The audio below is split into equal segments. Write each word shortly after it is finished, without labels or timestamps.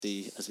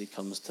as he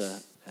comes to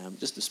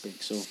just to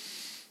speak. So,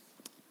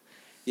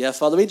 yeah,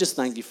 Father, we just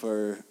thank you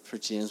for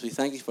James. We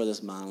thank you for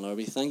this man, Lord.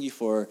 We thank you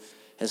for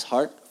his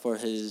heart, for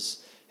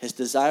his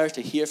desire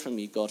to hear from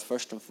you, God,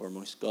 first and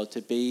foremost, God,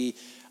 to be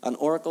an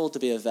oracle, to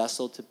be a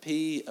vessel, to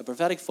be a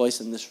prophetic voice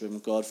in this room,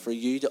 God, for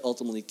you to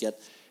ultimately get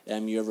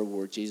your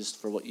reward, Jesus,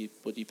 for what you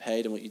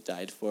paid and what you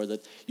died for,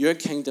 that your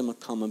kingdom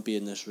would come and be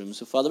in this room.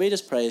 So, Father, we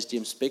just pray as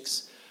James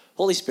speaks,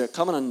 Holy Spirit,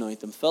 come and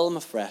anoint him, fill him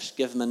afresh,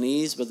 give him an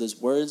ease with his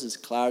words, his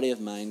clarity of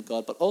mind,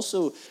 God, but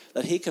also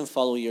that he can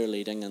follow your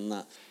leading and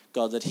that,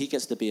 God, that he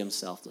gets to be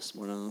himself this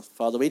morning. And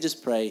Father, we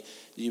just pray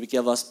that you would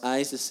give us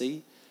eyes to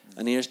see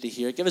and ears to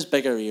hear. Give us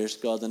bigger ears,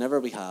 God, than ever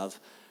we have.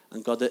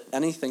 And God, that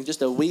anything,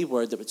 just a wee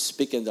word that would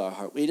speak into our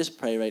heart. We just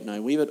pray right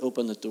now, we would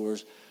open the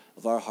doors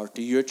of our heart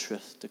to your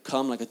truth, to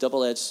come like a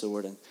double-edged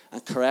sword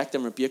and correct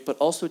and rebuke, but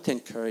also to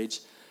encourage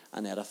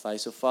and edify.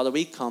 So, Father,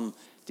 we come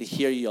to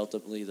hear you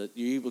ultimately, that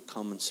you would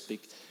come and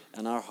speak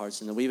in our hearts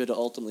and that we would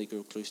ultimately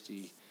grow close to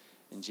you.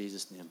 In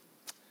Jesus' name,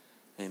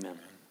 amen.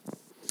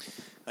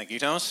 Thank you,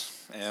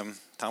 Thomas.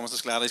 Thomas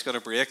is glad he's got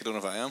a break. I don't know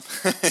if I am,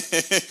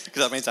 because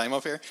that means I'm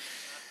up here.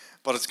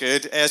 But it's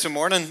good. So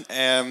morning,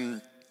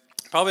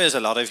 probably as a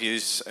lot of you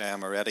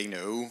already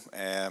know,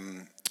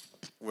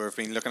 we've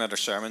been looking at our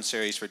sermon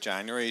series for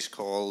January. It's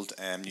called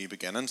New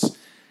Beginnings.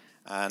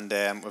 And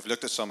we've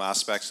looked at some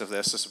aspects of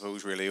this, I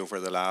suppose, really over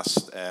the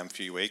last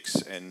few weeks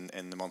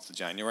in the month of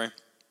January.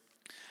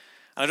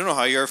 And I don't know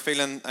how you're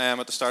feeling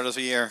at the start of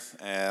the year.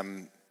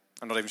 I'm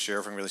not even sure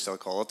if I can really still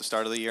call it the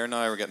start of the year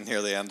now. We're getting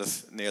near the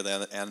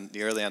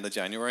end of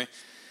January.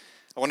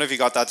 I wonder if you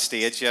got that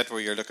stage yet where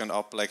you're looking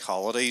up like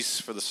holidays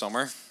for the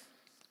summer.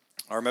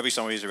 Or maybe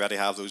some of you already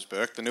have those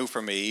booked. I know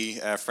for me,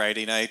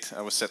 Friday night,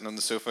 I was sitting on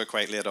the sofa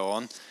quite late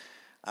on.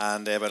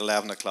 And about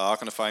 11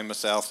 o'clock, and I found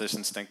myself just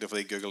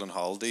instinctively Googling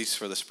holidays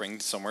for the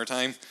spring,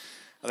 summertime.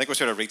 I think we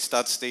sort of reached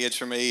that stage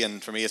for me,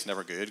 and for me it's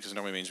never good, because it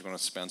normally means you're going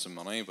to spend some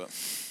money. But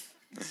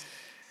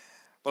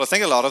I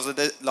think a lot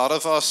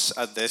of us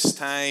at this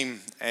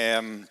time,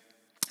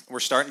 we're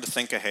starting to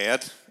think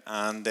ahead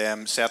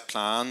and set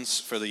plans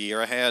for the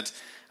year ahead,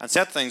 and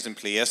set things in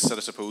place that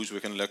I suppose we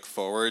can look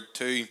forward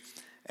to.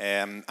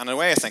 And in a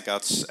way, I think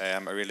that's a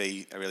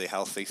really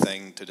healthy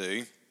thing to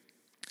do.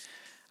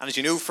 And as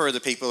you know, for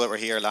the people that were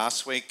here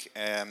last week,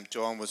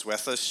 John was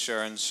with us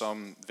sharing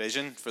some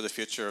vision for the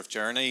future of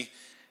Journey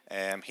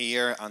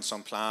here and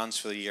some plans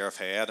for the year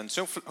ahead. And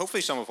so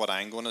hopefully some of what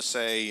I'm going to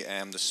say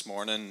this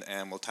morning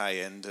will tie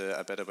into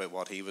a bit about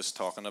what he was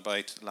talking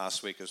about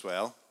last week as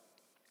well.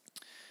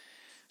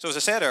 So as I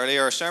said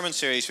earlier, our sermon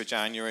series for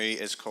January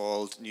is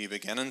called New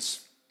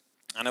Beginnings.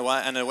 And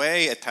in a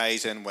way, it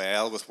ties in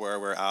well with where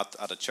we're at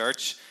a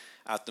church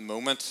at the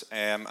moment,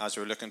 as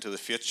we're looking to the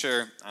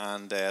future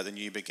and the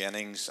new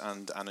beginnings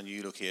and a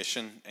new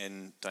location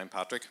in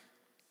Downpatrick.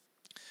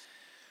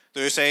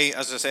 Though as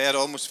I said, I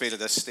almost feel at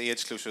this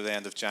stage, closer to the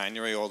end of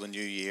January, all the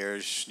New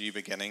Year's, new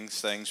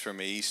beginnings things for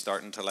me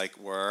starting to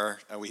wear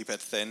a wee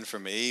bit thin for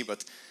me.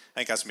 But I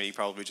think that's me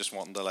probably just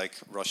wanting to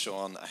rush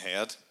on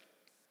ahead.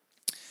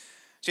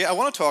 So yeah, I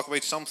want to talk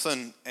about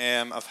something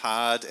I've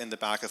had in the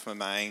back of my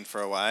mind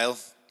for a while.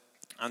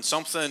 And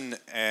something,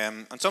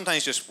 and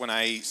sometimes just when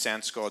I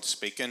sense God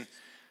speaking,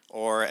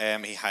 or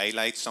he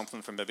highlights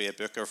something from maybe a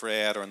book I've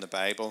read or in the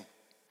Bible,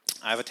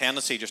 I have a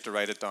tendency just to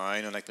write it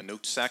down in the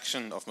notes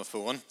section of my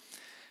phone.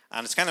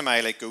 And it's kind of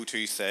my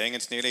go-to thing.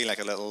 It's nearly like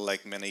a little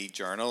mini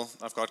journal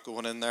I've got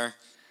going in there.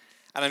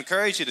 And I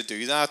encourage you to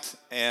do that.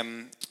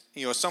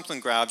 If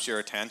something grabs your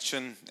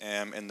attention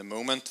in the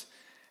moment,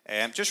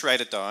 just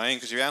write it down,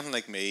 because if you're anything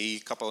like me,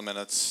 a couple of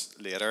minutes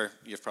later,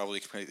 you've probably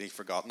completely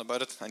forgotten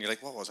about it, and you're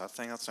like, what was that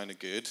thing? That sounded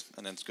good,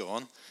 and then it's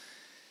gone.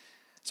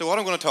 So what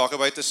I'm going to talk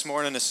about this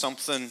morning is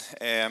something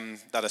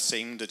that I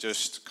seem to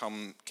just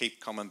keep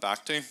coming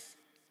back to.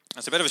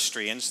 It's a bit of a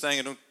strange thing.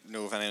 I don't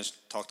know if anyone's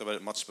talked about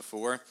it much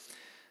before.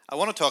 I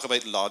want to talk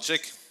about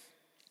logic,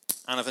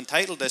 and I've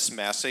entitled this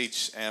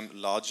message,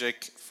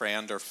 Logic,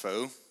 Friend or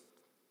Foe.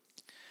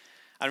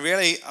 And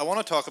really, I want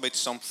to talk about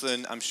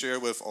something I'm sure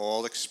we've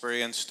all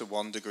experienced to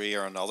one degree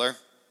or another.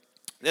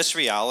 This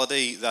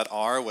reality that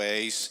our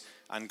ways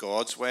and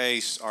God's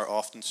ways are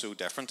often so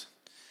different.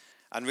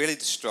 And really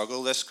the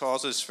struggle this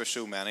causes for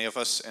so many of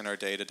us in our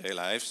day-to-day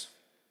lives.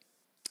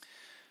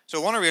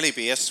 So I want to really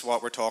base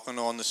what we're talking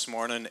on this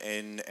morning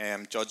in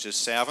Judges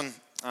 7.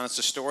 And it's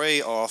the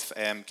story of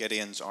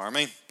Gideon's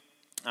army.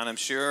 And I'm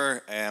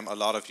sure a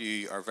lot of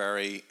you are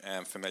very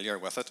familiar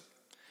with it.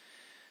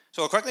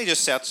 So I'll quickly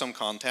just set some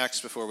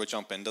context before we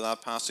jump into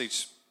that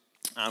passage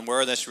and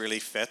where this really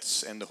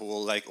fits in the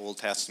whole Old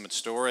Testament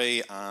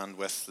story and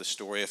with the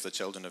story of the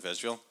children of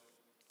Israel.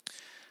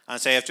 And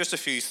say I have just a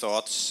few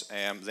thoughts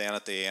then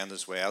at the end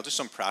as well, just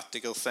some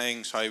practical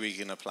things, how we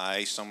can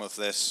apply some of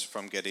this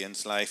from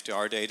Gideon's life to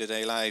our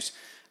day-to-day lives,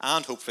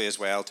 and hopefully as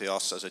well to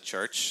us as a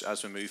church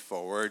as we move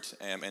forward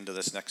into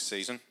this next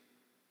season.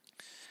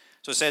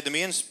 So I said the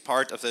main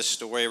part of this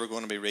story we're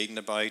going to be reading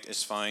about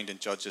is found in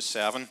Judges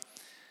 7.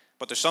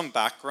 But there's some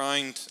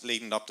background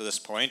leading up to this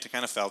point. I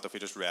kind of felt if we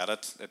just read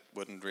it, it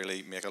wouldn't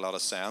really make a lot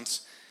of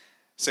sense.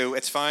 So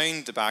it's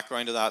found the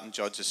background of that in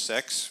Judges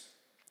 6,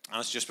 and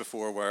it's just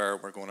before where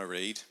we're going to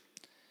read.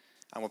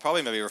 And we'll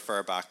probably maybe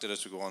refer back to it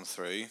as we go on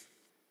through.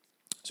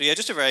 So yeah,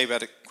 just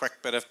a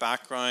quick bit of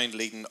background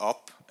leading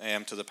up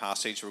to the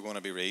passage we're going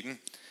to be reading.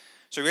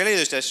 So really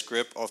there's this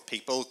group of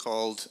people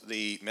called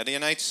the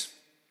Midianites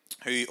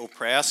who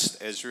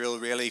oppressed Israel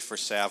really for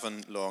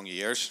 7 long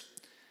years.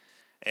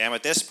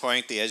 At this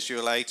point, the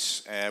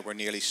Israelites were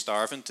nearly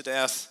starving to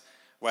death,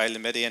 while the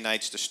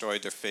Midianites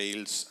destroyed their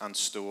fields and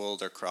stole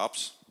their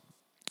crops.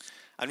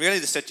 And really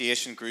the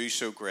situation grew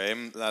so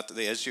grim that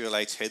the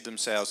Israelites hid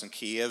themselves in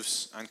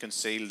caves and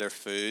concealed their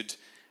food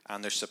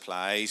and their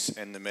supplies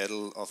in the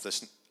middle of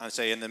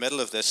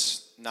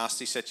this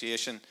nasty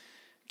situation.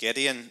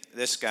 Gideon,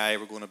 this guy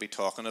we're going to be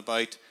talking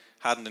about,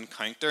 had an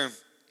encounter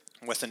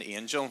with an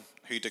angel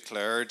who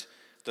declared,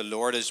 "The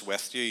Lord is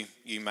with you,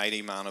 you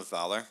mighty man of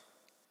valor."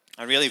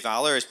 And really,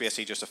 valor is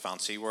basically just a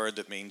fancy word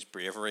that means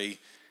bravery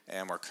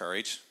or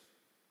courage.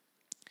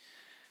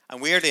 And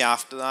weirdly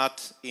after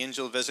that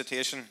angel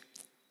visitation,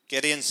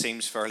 Gideon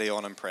seems fairly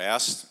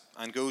unimpressed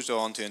and goes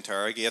on to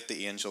interrogate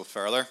the angel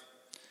further.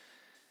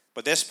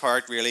 But this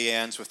part really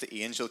ends with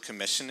the angel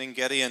commissioning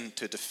Gideon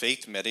to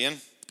defeat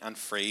Midian and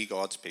free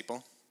God's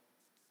people.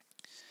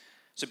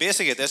 So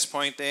basically at this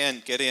point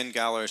then, Gideon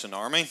gathers an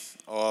army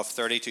of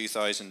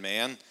 32,000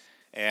 men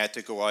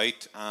to go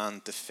out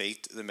and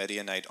defeat the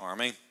Midianite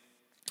army.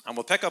 And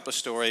we'll pick up a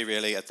story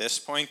really at this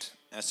point.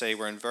 I say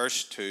we're in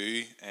verse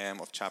 2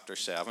 of chapter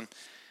 7.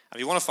 If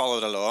you want to follow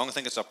it along, I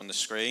think it's up on the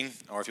screen,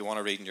 or if you want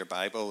to read in your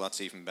Bible, that's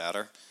even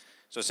better.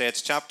 So I say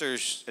it's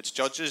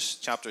Judges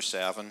chapter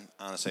 7,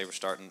 and I say we're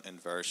starting in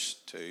verse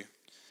 2.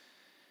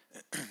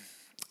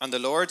 And the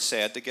Lord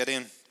said to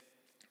Gideon,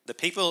 "The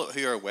people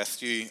who are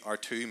with you are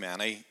too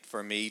many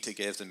for me to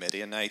give the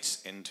Midianites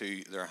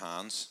into their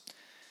hands,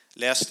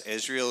 lest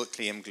Israel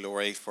claim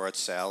glory for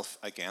itself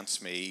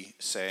against me,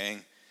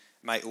 saying,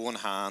 'My own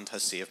hand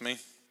has saved me.'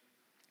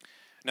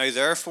 Now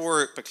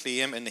therefore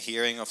proclaim in the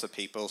hearing of the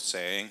people,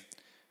 saying,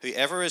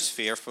 'Whoever is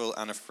fearful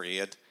and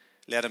afraid,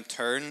 let him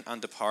turn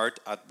and depart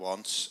at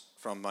once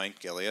from Mount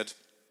Gilead.'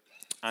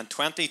 And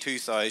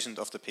 22,000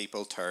 of the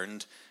people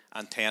turned,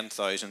 and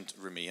 10,000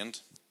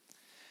 remained.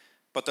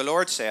 But the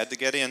Lord said to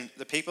Gideon,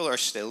 'The people are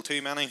still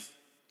too many.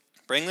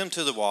 Bring them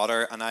to the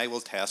water, and I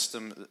will test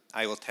them.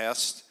 I will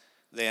test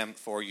them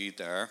for you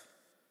there.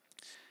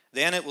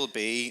 Then it will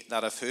be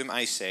that of whom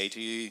I say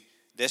to you,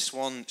 this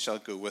one shall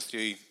go with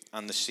you,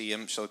 and the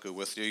same shall go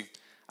with you.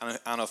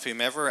 And of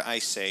whomever I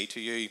say to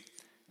you,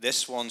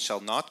 this one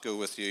shall not go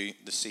with you,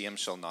 the same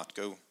shall not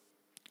go.'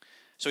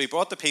 So he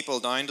brought the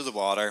people down to the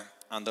water,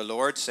 and the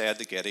Lord said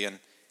to Gideon,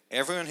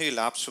 'Everyone who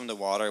laps from the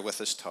water with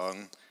his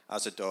tongue,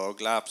 as a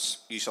dog laps,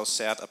 you shall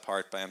set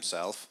apart by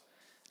himself.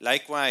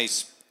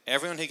 Likewise,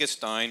 everyone who gets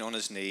down on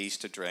his knees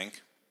to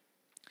drink.'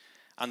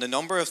 And the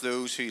number of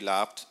those who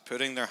lapped,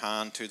 putting their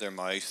hand to their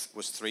mouth,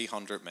 was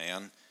 300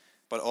 men.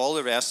 But all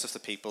the rest of the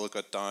people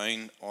got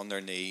down on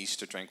their knees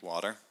to drink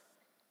water.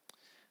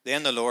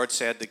 Then the Lord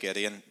said to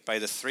Gideon, 'By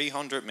the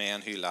 300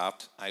 men who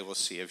lapped, I will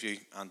save you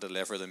and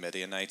deliver the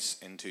Midianites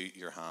into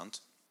your hand.'"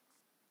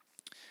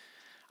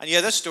 And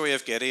yeah, this story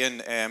of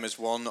Gideon is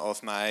one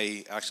of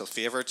my actual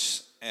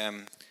favourites.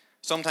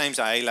 Sometimes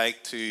I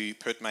like to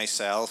put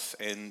myself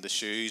in the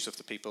shoes of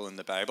the people in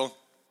the Bible.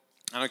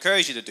 And I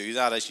encourage you to do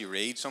that as you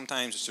read.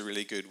 Sometimes it's a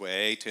really good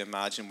way to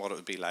imagine what it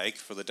would be like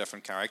for the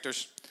different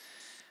characters.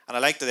 And I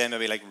like to then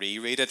maybe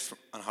reread it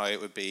on how it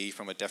would be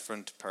from a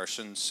different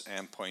person's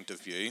point of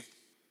view.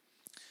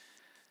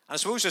 And I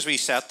suppose as we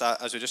set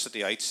that, as we just at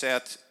the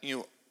outset,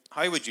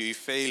 how would you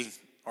feel,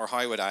 or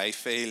how would I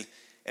feel,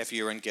 if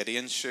you were in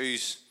Gideon's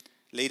shoes,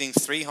 leading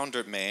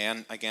 300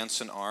 men against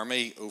an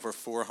army over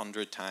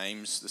 400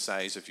 times the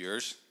size of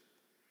yours?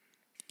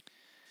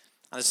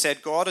 And it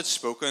said God had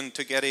spoken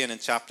to Gideon in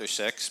chapter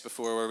 6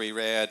 before where we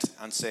read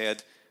and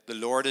said, "The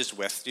Lord is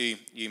with you,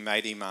 you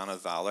mighty man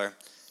of valor.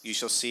 You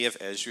shall save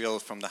Israel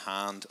from the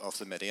hand of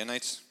the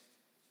Midianites."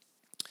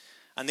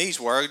 And these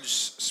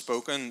words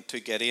spoken to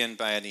Gideon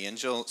by an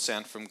angel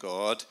sent from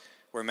God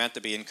were meant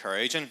to be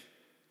encouraging.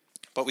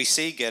 But we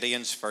see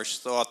Gideon's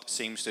first thought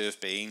seems to have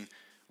been,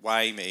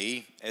 "Why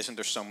me? Isn't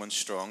there someone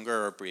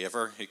stronger or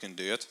braver who can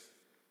do it?"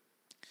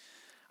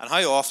 And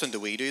how often do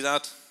we do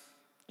that?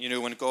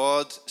 When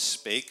God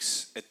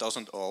speaks, it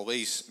doesn't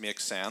always make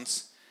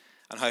sense.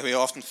 And how we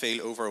often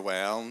feel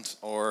overwhelmed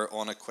or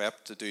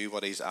unequipped to do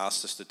what he's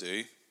asked us to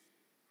do.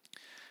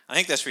 I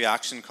think this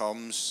reaction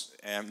comes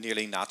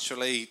nearly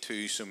naturally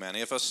to so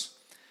many of us.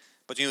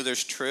 But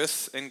there's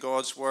truth in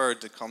God's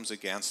word that comes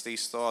against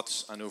these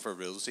thoughts and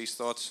overrules these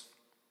thoughts.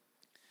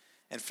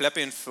 In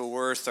Philippians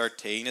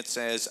 4:13 it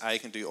says, "I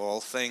can do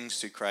all things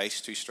through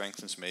Christ who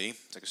strengthens me."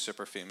 It's like a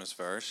super famous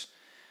verse.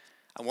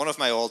 And one of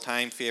my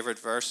all-time favourite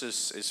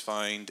verses is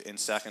found in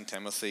 2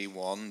 Timothy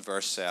 1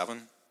 verse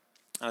 7.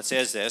 And it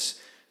says this,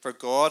 "For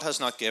God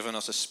has not given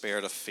us a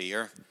spirit of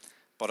fear,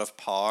 but of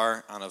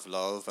power and of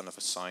love and of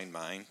a sound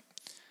mind."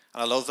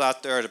 And I love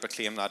that there, to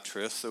proclaim that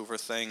truth over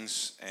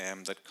things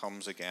that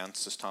comes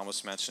against, as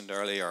Thomas mentioned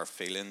earlier, our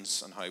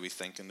feelings and how we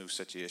think in those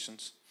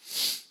situations.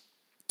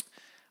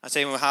 And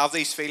saying when we have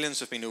these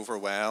feelings of being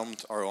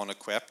overwhelmed or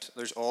unequipped,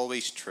 there's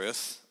always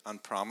truth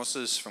and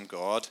promises from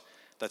God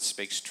that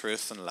speaks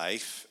truth and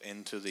life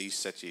into these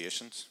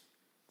situations.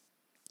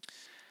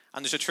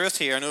 And there's a truth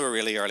here. I know we're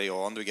really early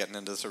on, we're getting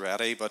into this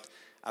already, but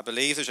I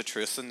believe there's a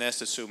truth in this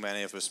that so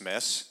many of us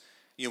miss.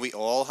 We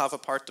all have a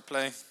part to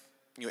play.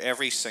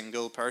 Every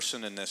single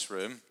person in this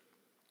room.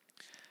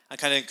 I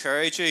kind of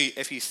encourage you,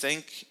 if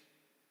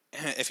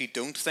you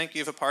don't think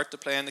you have a part to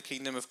play in the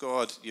kingdom of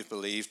God, you've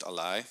believed a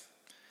lie.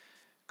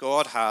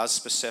 God has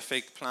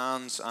specific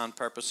plans and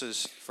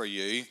purposes for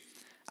you,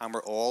 and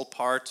we're all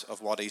part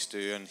of what he's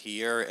doing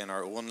here in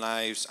our own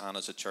lives and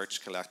as a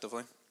church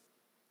collectively.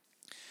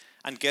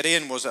 And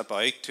Gideon was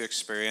about to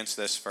experience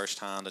this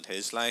firsthand in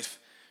his life,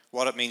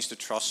 what it means to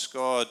trust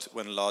God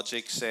when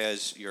logic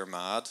says you're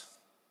mad.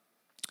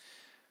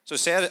 So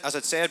as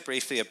it said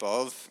briefly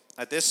above,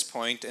 at this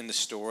point in the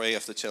story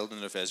of the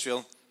children of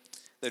Israel,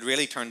 they'd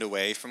really turned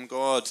away from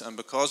God, and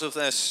because of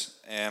this,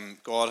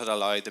 God had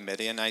allowed the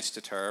Midianites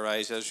to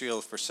terrorize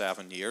Israel for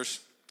 7 years,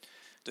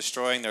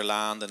 destroying their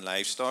land and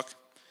livestock.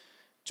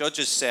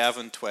 Judges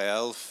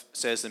 7:12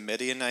 says the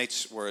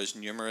Midianites were as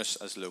numerous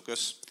as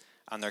locusts,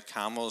 and their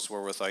camels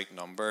were without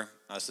number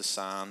as the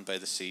sand by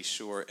the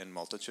seashore in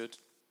multitude.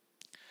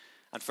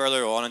 And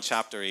further on in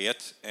chapter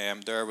 8,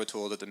 there we're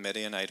told that the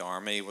Midianite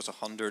army was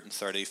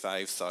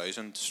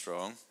 135,000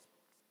 strong.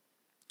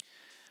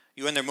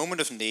 In their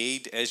moment of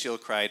need, Israel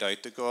cried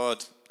out to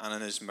God, and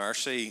in his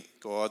mercy,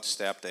 God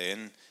stepped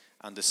in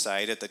and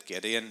decided that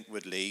Gideon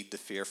would lead the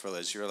fearful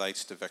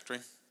Israelites to victory.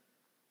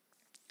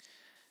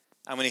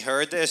 And when he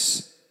heard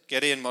this,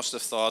 Gideon must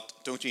have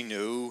thought, don't you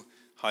know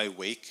how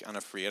weak and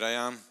afraid I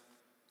am?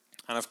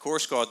 And of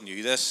course God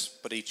knew this,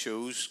 but he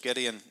chose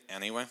Gideon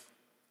anyway.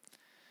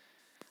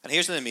 And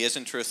here's the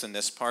amazing truth in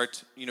this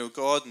part.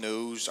 God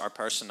knows our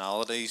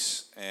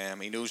personalities,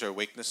 he knows our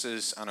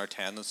weaknesses and our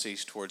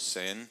tendencies towards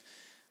sin,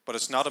 but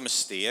it's not a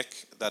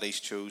mistake that he's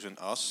chosen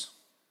us.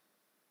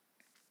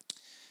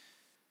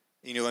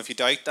 If you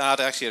doubt that,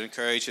 actually I'd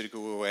encourage you to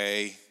go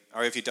away,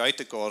 or if you doubt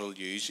that God will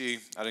use you,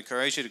 I'd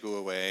encourage you to go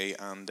away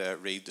and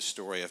read the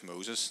story of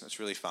Moses. It's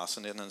really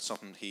fascinating, and it's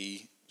something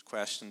he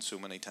questioned so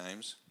many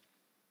times.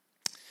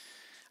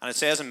 And it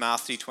says in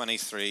Matthew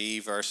 23,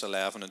 verse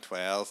 11 and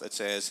 12, it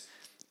says,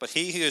 "But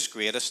he who is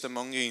greatest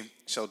among you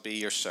shall be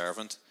your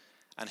servant,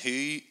 and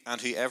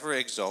whoever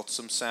exalts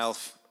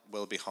himself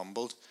will be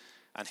humbled,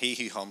 and he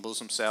who humbles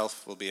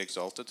himself will be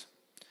exalted."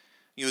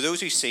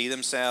 Those who see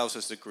themselves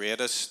as the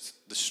greatest,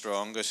 the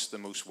strongest, the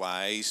most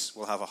wise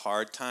will have a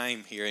hard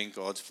time hearing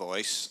God's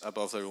voice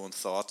above their own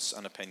thoughts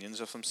and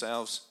opinions of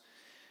themselves.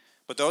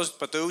 But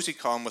those who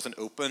come with an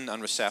open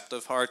and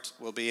receptive heart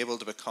will be able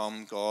to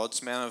become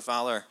God's men of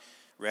valor,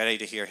 ready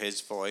to hear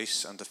his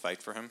voice and to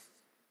fight for him.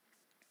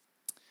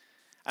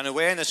 And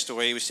away in this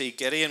story, we see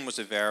Gideon was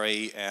a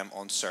very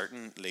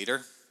uncertain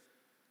leader.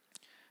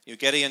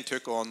 Gideon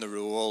took on the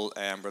role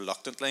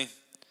reluctantly.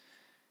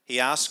 He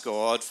asked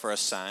God for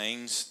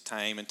signs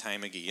time and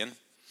time again.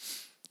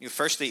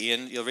 First,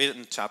 you'll read it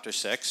in chapter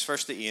 6.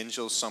 First, the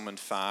angel summoned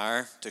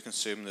fire to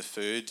consume the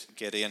food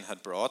Gideon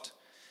had brought.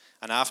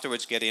 And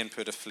afterwards, Gideon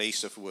put a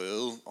fleece of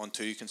wool on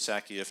 2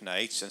 consecutive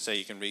nights. And so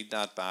you can read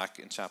that back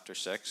in chapter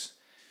 6.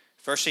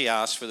 First, he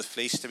asked for the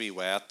fleece to be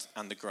wet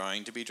and the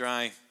ground to be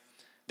dry.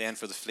 Then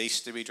for the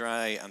fleece to be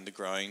dry and the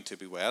ground to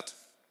be wet.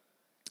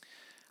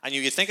 And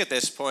you'd think at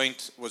this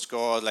point, was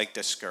God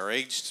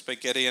discouraged by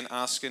Gideon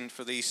asking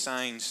for these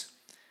signs?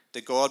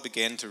 Did God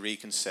begin to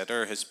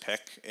reconsider his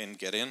pick in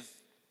Gideon?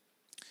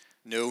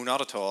 No,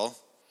 not at all.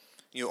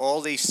 All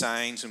these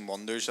signs and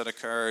wonders that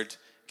occurred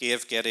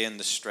gave Gideon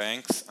the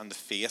strength and the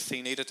faith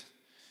he needed.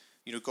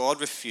 God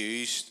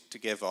refused to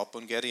give up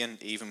on Gideon,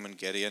 even when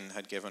Gideon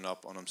had given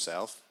up on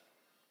himself.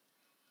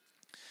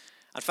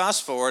 And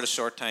fast forward a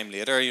short time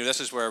later, this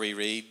is where we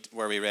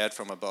read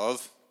from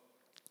above.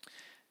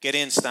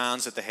 Gideon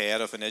stands at the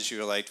head of an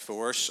Israelite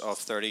force of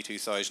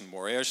 32,000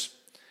 warriors.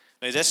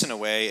 Now this, in a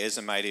way, is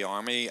a mighty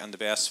army and the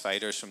best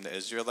fighters from the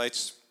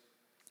Israelites.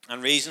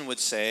 And reason would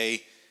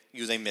say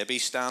they maybe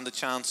stand a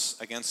chance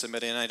against the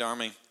Midianite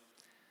army.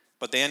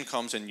 But then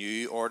comes a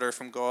new order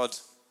from God.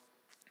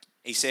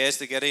 He says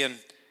to Gideon,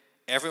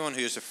 everyone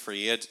who is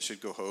afraid should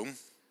go home.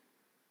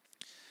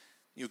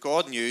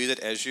 God knew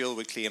that Israel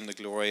would claim the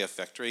glory of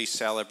victory,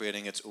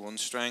 celebrating its own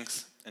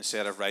strength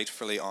instead of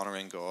rightfully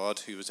honouring God,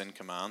 who was in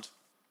command.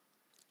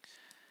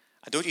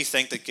 And don't you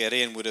think that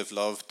Gideon would have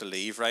loved to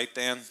leave right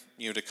then?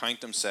 To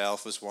count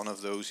himself as one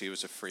of those who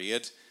was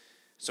afraid,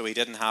 so he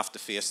didn't have to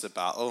face the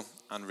battle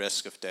and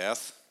risk of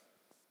death.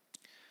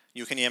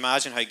 Can you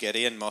imagine how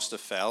Gideon must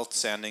have felt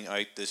sending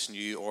out this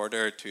new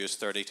order to his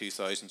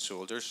 32,000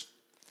 soldiers?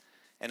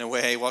 In a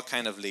way, what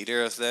kind of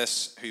leader is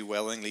this who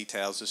willingly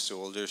tells his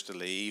soldiers to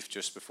leave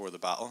just before the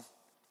battle?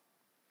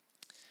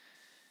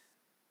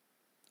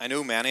 I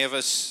know many of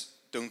us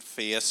don't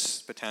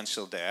face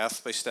potential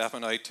death by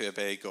stepping out to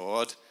obey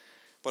God,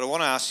 but I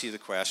want to ask you the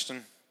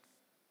question,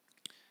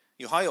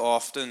 how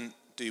often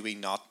do we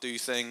not do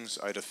things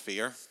out of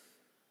fear?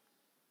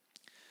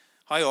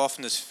 How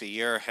often has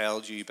fear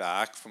held you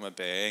back from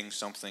obeying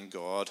something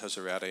God has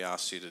already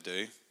asked you to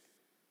do?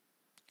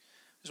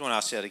 I just want to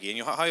ask you that again.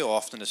 How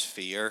often has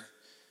fear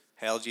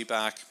held you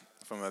back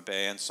from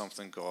obeying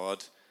something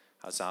God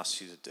has asked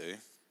you to do?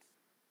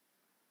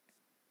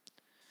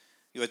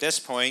 At this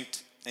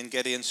point in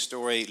Gideon's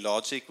story,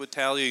 logic would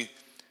tell you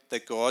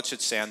that God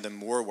should send them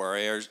more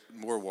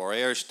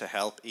warriors to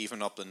help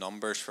even up the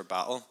numbers for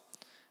battle.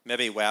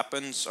 Maybe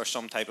weapons or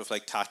some type of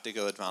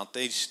tactical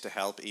advantage to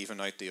help even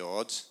out the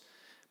odds.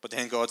 But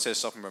then God says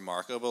something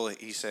remarkable.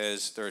 He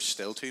says there's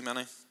still too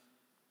many.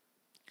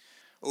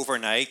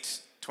 Overnight,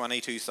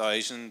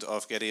 22,000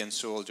 of Gideon's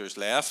soldiers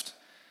left,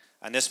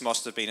 and this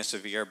must have been a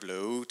severe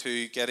blow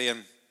to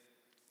Gideon.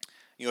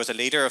 As a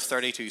leader of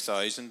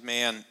 32,000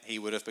 men, he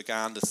would have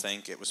begun to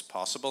think it was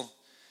possible.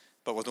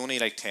 But with only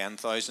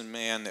 10,000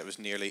 men, it was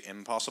nearly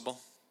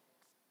impossible.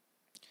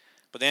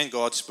 But then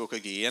God spoke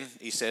again.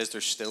 He says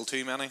there's still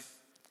too many.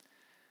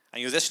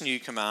 And this new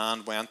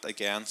command went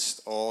against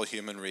all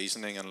human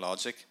reasoning and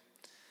logic.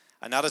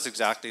 And that is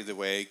exactly the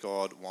way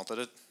God wanted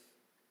it.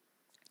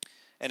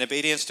 In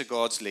obedience to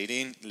God's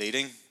leading,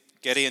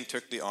 Gideon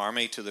took the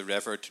army to the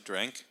river to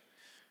drink.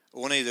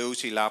 Only those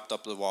who lapped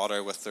up the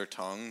water with their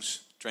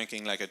tongues,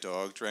 drinking like a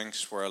dog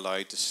drinks, were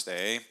allowed to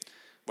stay,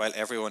 while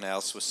everyone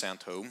else was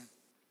sent home.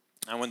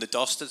 And when the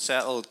dust had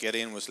settled,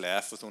 Gideon was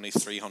left with only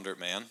 300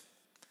 men.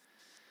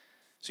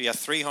 So you have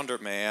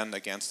 300 men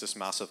against this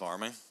massive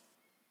army.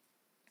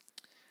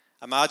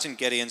 Imagine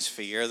Gideon's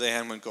fear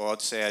then when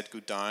God said, "Go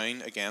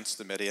down against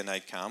the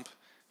Midianite camp,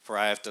 for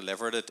I have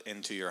delivered it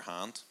into your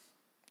hand."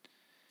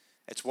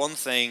 It's one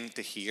thing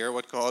to hear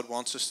what God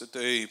wants us to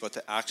do, but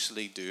to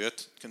actually do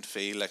it can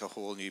feel like a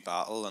whole new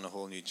battle and a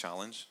whole new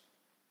challenge.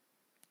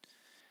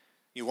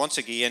 Once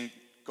again,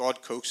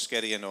 God coaxed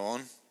Gideon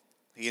on.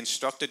 He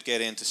instructed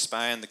Gideon to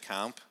spy on the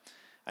camp,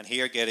 and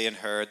here Gideon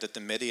heard that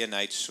the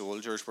Midianite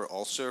soldiers were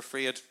also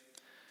afraid.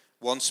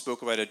 One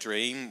spoke about a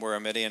dream where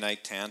a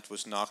Midianite tent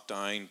was knocked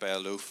down by a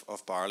loaf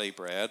of barley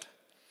bread.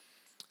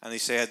 And he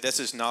said, "This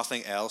is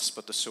nothing else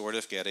but the sword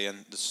of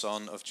Gideon, the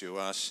son of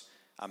Joash,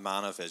 a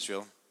man of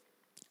Israel."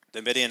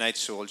 The Midianite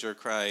soldier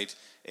cried,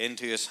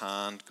 "Into his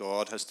hand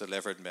God has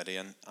delivered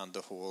Midian and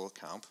the whole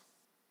camp."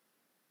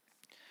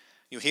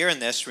 Hearing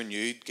this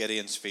renewed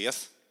Gideon's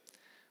faith.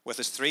 With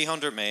his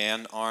 300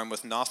 men, armed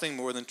with nothing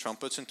more than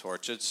trumpets and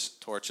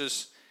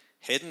torches,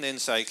 hidden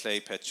inside clay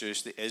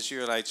pitchers, the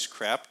Israelites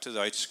crept to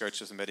the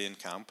outskirts of the Midian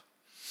camp.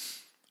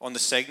 On the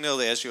signal,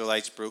 the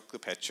Israelites broke the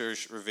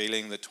pitchers,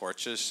 revealing the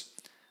torches,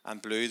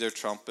 and blew their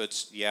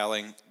trumpets,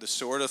 yelling, "The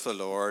sword of the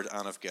Lord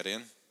and of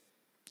Gideon."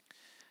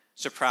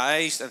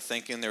 Surprised and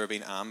thinking they were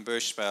being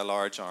ambushed by a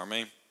large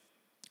army,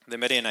 the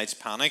Midianites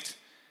panicked,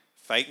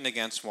 fighting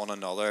against one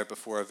another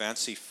before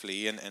eventually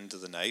fleeing into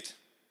the night.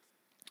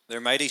 Their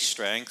mighty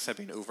strength had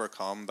been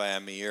overcome by a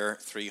mere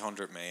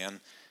 300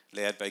 men,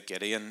 led by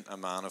Gideon, a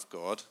man of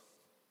God.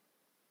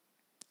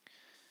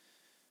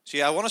 So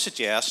I want to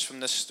suggest from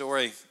this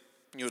story,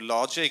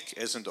 logic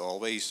isn't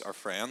always our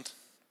friend.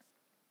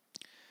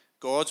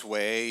 God's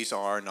ways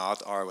are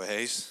not our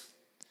ways.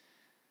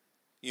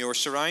 We're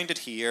surrounded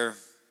here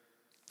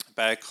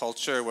by a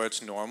culture where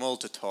it's normal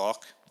to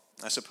talk,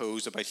 I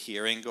suppose, about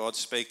hearing God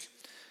speak,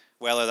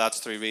 whether that's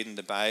through reading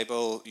the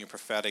Bible,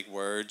 prophetic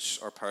words,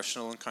 or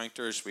personal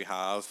encounters we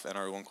have in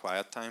our own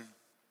quiet time.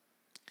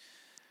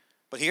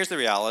 But here's the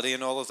reality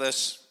in all of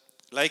this.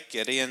 Like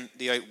Gideon,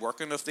 the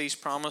outworking of these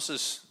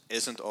promises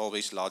isn't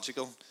always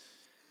logical.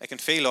 It can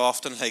feel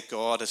often like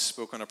God has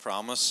spoken a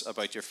promise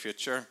about your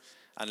future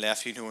and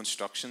left you no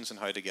instructions on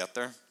how to get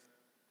there.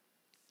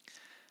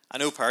 I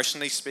know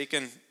personally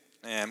speaking,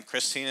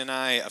 Christine and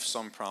I have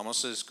some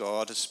promises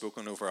God has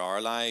spoken over our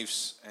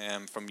lives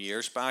from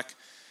years back.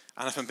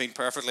 And if I'm being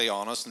perfectly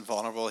honest and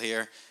vulnerable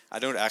here, I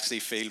don't actually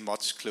feel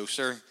much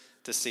closer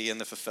to seeing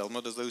the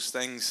fulfillment of those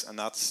things, and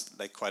that's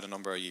quite a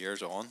number of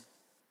years on.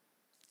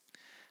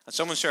 And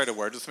someone shared a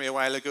word with me a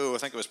while ago, I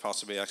think it was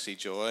possibly actually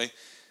Joy,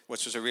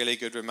 which was a really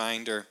good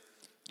reminder,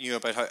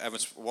 about how, it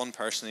was one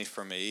personally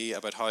for me,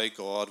 about how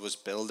God was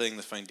building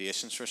the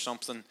foundations for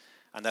something,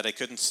 and that I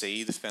couldn't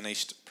see the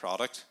finished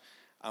product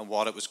and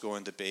what it was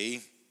going to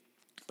be.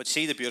 But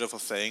see the beautiful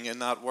thing in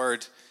that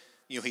word,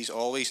 He's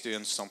always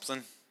doing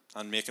something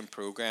and making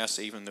progress,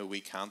 even though we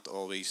can't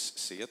always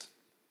see it.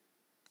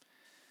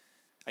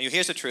 And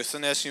here's the truth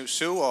in this.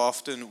 So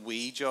often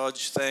we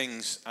judge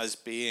things as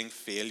being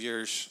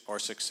failures or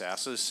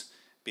successes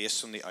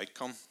based on the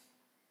outcome.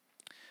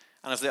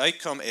 And if the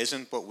outcome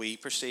isn't what we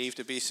perceive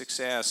to be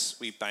success,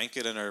 we bank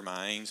it in our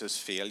minds as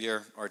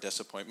failure or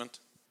disappointment.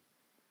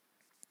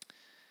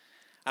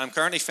 And I'm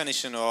currently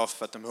finishing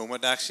off at the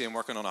moment, actually. I'm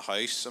working on a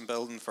house I'm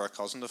building for a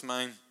cousin of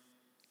mine.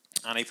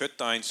 And he put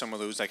down some of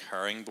those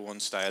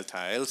herringbone style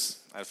tiles.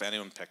 If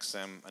anyone picks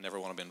them, I never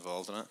want to be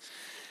involved in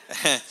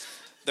it.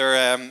 They're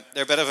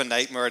a bit of a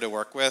nightmare to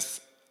work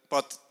with.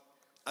 But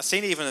I've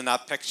seen even in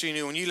that picture,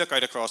 when you look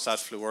out across that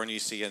floor and you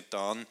see it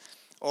done,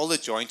 all the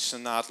joints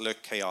in that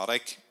look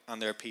chaotic, and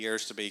there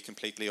appears to be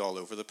completely all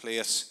over the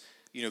place.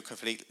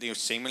 Completely,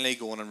 seemingly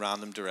going in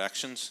random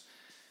directions.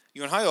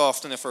 You know, and how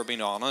often, if we're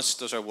being honest,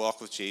 does our walk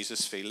with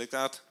Jesus feel like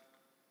that?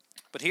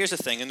 But here's the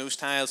thing, in those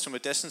tiles, from a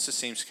distance it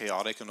seems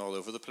chaotic and all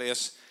over the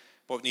place.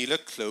 But when you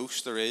look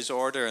close, there is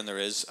order and there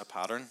is a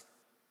pattern.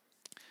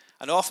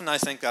 And often I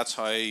think that's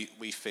how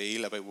we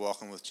feel about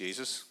walking with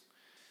Jesus.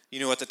 You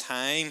know, at the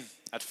time,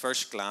 at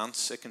first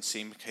glance, it can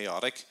seem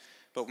chaotic.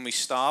 But when we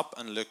stop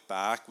and look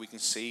back, we can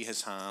see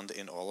his hand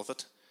in all of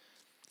it.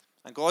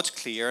 And God's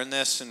clear in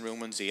this in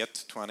Romans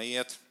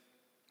 8:28.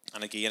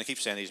 And again, I keep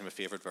saying these are my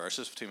favourite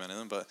verses, too many of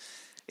them. But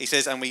he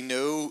says, and we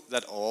know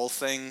that all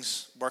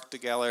things work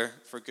together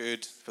for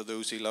good for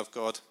those who love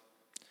God.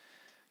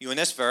 You know, and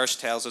this verse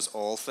tells us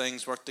all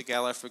things work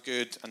together for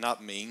good. And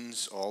that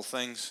means all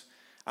things.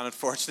 And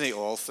unfortunately,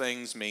 all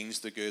things means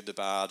the good, the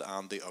bad,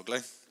 and the ugly.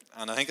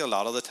 And I think a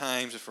lot of the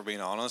times, if we're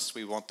being honest,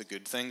 we want the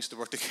good things to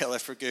work together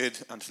for good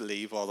and to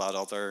leave all that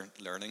other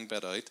learning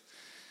bit out.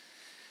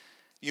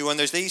 You know, and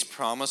there's these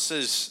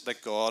promises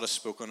that God has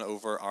spoken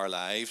over our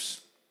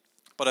lives.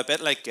 But a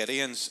bit like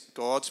Gideon's,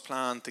 God's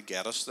plan to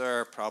get us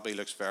there probably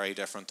looks very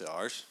different to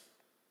ours.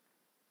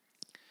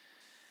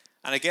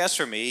 And I guess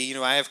for me, you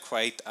know, I have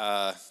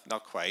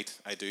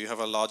I do have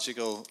a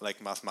logical,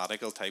 like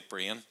mathematical type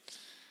brain.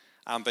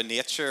 I'm by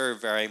nature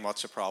very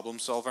much a problem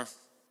solver.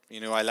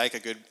 You know, I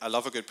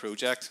love a good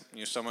project. You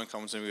know, someone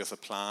comes to me with a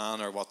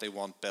plan or what they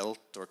want built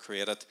or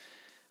created,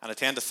 and I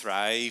tend to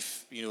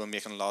thrive, you know, in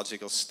making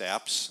logical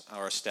steps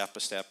or a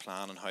step-by-step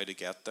plan on how to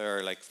get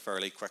there, like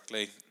fairly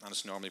quickly, and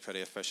it's normally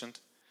pretty efficient.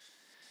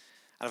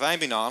 And if I'm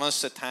being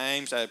honest, at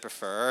times I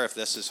prefer, if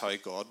this is how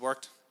God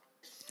worked,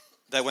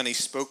 that when he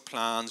spoke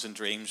plans and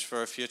dreams for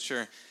our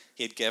future,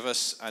 he'd give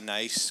us a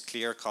nice,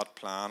 clear-cut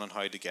plan on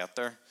how to get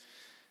there.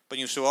 But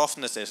you know, so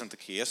often this isn't the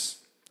case.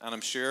 And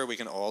I'm sure we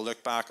can all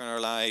look back on our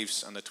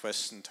lives and the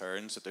twists and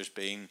turns that there's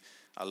been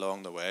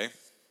along the way.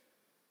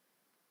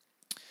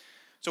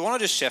 So I want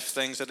to just shift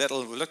things a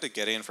little. We looked at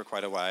Gideon for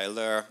quite a while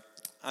there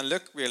and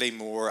look really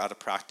more at a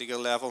practical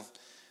level.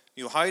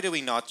 You know, how do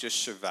we not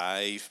just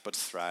survive but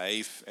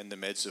thrive in the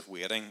midst of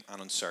waiting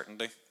and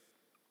uncertainty?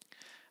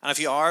 And if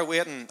you are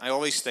waiting, I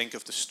always think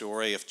of the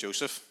story of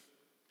Joseph.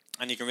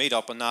 And you can read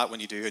up on that when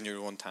you do in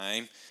your own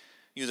time.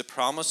 You know, the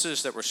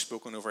promises that were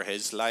spoken over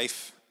his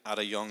life at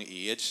a young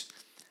age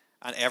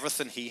and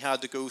everything he had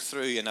to go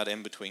through in that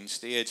in-between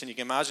stage. And you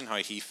can imagine how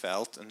he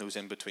felt in those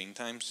in-between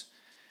times.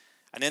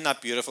 And in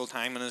that beautiful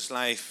time in his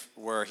life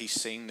where he's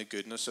seen the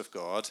goodness of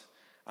God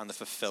and the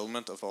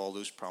fulfillment of all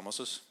those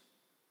promises.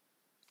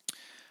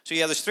 So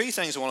yeah, there's three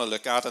things I want to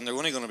look at, and they're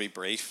only going to be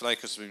brief, like,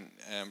 because we're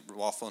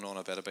waffling on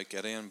a bit about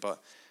Gideon.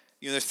 But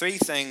you know, there's three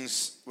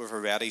things we've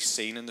already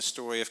seen in the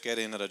story of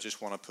Gideon that I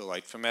just want to pull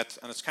out from it.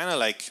 And it's kind of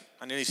like,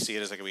 I nearly see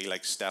it as like a wee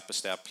like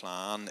step-by-step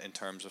plan in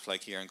terms of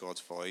like hearing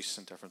God's voice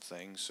and different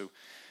things. So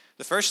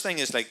the first thing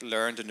is like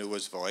learn to know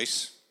his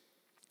voice.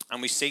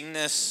 And we've seen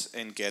this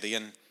in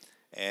Gideon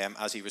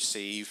as he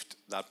received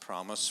that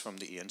promise from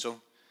the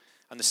angel.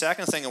 And the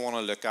second thing I want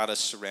to look at is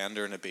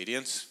surrender and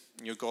obedience.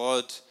 You know,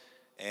 God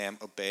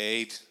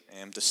obeyed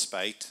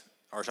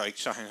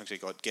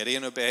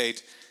Gideon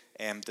obeyed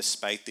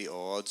despite the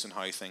odds and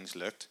how things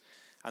looked.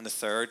 And the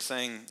third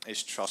thing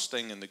is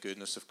trusting in the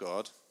goodness of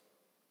God.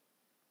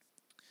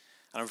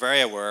 And I'm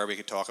very aware we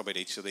could talk about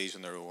each of these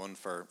on their own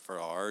for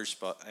hours,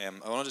 but I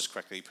want to just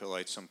quickly pull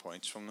out some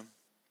points from them.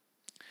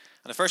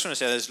 And the first one I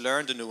said is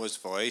learn to know his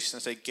voice. And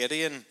I say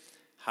Gideon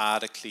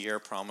had a clear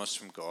promise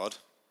from God.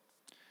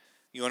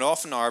 You know, and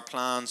often our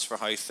plans for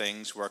how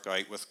things work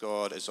out with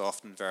God is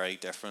often very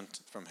different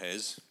from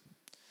his.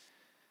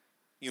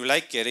 You know,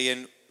 like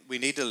Gideon, we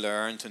need to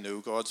learn to know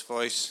God's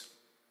voice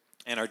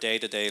in our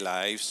day-to-day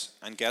lives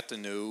and get to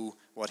know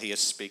what he is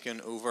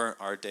speaking over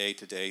our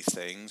day-to-day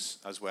things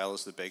as well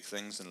as the big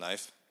things in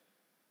life.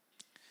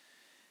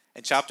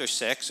 In chapter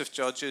 6 of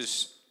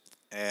Judges,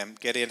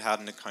 Gideon had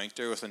an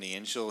encounter with an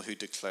angel who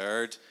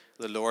declared,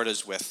 "The Lord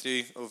is with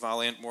you, O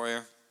valiant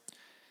warrior."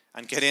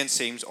 And Gideon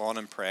seems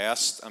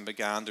unimpressed and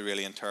began to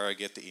really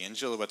interrogate the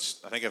angel, which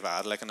I think I've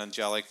had like an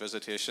angelic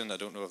visitation. I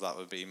don't know if that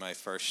would be my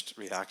first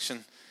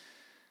reaction.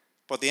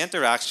 But the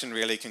interaction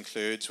really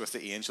concludes with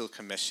the angel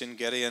commissioning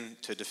Gideon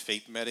to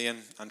defeat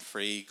Midian and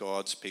free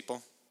God's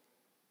people.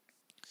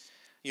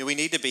 You know, we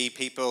need to be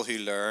people who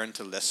learn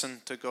to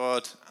listen to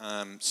God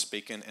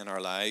speaking in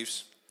our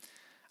lives.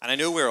 And I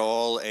know we're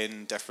all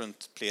in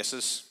different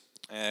places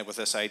with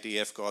this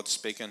idea of God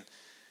speaking.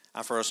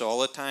 And for us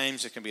all at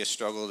times, it can be a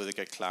struggle to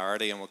get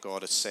clarity on what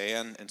God is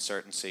saying in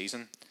certain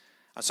season.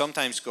 And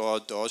sometimes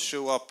God does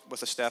show up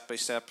with a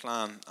step-by-step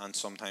plan, and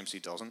sometimes he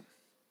doesn't.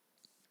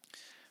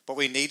 But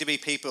we need to be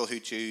people who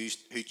choose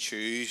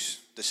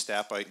to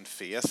step out in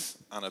faith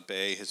and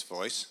obey his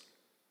voice.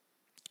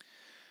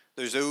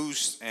 There's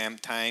those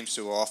times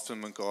so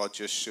often when God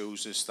just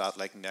shows us that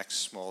like next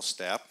small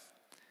step.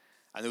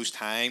 And those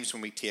times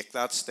when we take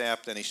that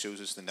step, then he shows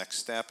us the next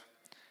step.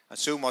 And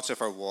so much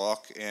of our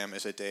walk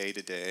is a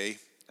day-to-day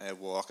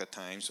walk at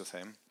times with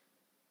him.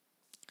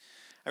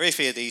 I really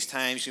feel at these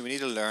times we need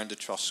to learn to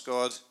trust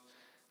God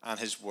and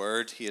his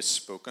word he has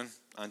spoken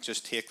and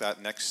just take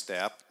that next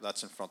step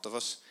that's in front of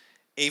us,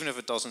 even if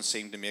it doesn't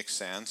seem to make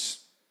sense.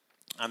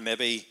 And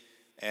maybe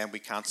and we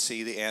can't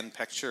see the end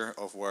picture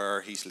of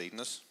where he's leading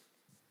us.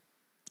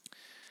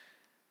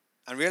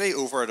 And really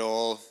over it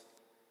all,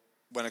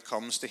 when it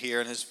comes to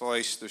hearing his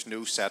voice, there's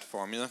no set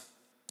formula.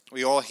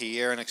 We all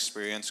hear and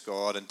experience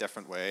God in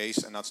different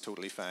ways, and that's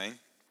totally fine.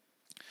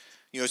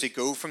 As we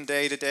go from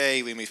day to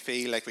day, we may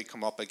feel like we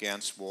come up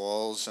against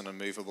walls and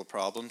immovable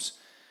problems.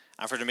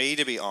 And for me,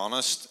 to be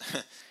honest,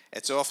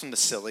 it's often the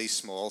silly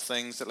small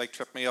things that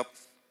trip me up.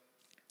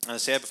 And I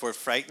said before, it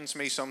frightens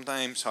me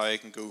sometimes how I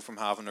can go from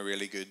having a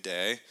really good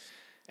day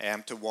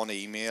to one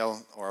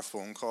email or a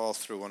phone call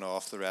throwing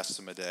off the rest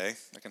of my day.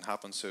 It can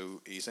happen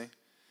so easy.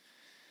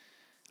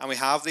 And we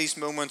have these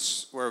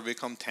moments where we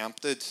become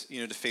tempted,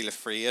 to feel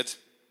afraid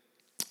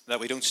that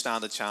we don't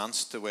stand a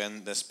chance to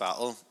win this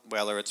battle,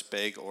 whether it's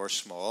big or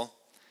small.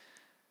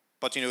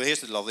 But,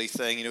 here's the lovely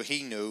thing.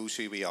 He knows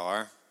who we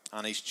are,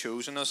 and he's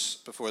chosen us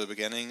before the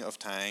beginning of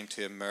time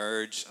to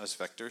emerge as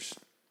victors.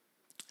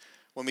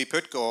 When we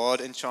put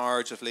God in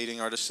charge of leading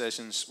our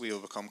decisions, we will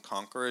become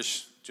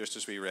conquerors, just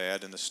as we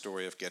read in the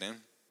story of Gideon.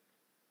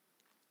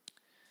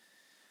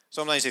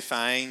 Sometimes I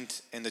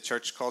find in the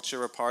church culture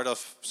we're part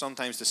of,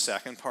 sometimes the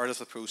second part of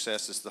the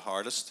process is the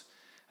hardest,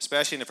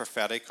 especially in the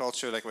prophetic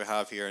culture like we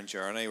have here in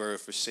Journey, where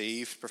we've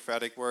received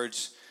prophetic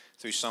words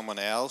through someone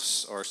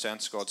else or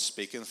sense God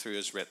speaking through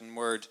his written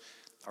word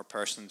or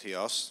personally to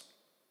us.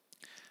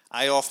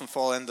 I often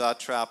fall into that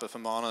trap, if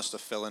I'm honest,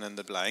 of filling in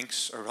the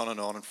blanks or running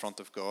on in front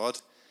of God.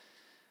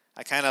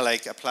 I kind of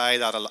apply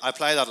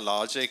that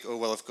logic. Oh,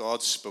 well, if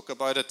God spoke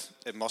about it,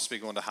 it must be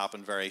going to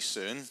happen very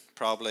soon.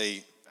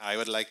 Probably I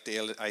would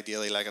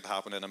ideally like it to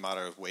happen in a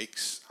matter of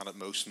weeks and at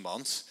most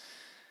months.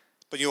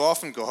 But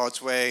often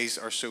God's ways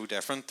are so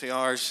different to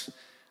ours.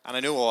 And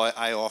I know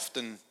I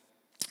often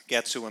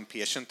get so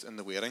impatient in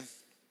the waiting.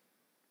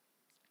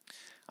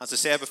 As I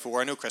said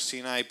before, I know Christy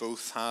and I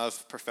both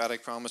have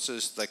prophetic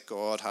promises that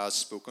God has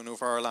spoken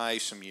over our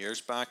lives some years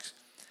back.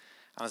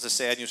 And as I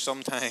said,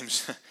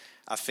 sometimes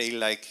I feel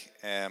like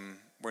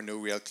we're no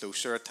real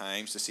closer at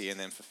times to seeing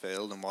them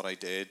fulfilled than what I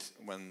did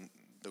when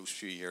those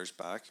few years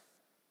back.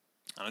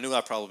 And I know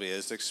that probably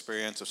is the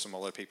experience of some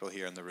other people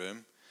here in the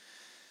room.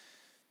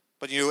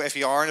 But if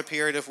you are in a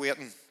period of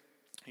waiting,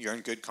 you're in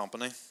good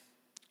company.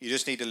 You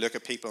just need to look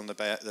at people in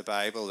the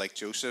Bible like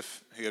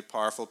Joseph, who had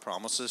powerful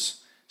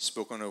promises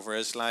spoken over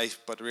his life.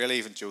 But really,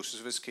 even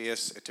Joseph's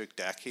case, it took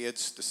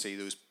decades to see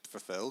those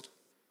fulfilled.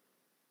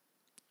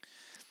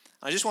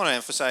 I just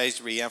want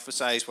to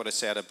re-emphasize what I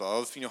said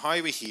above.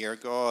 How we hear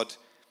God,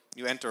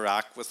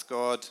 interact with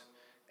God,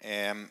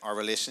 our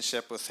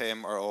relationship with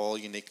him are all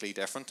uniquely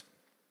different.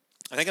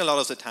 I think a lot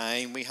of the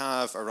time we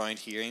have around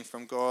hearing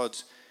from God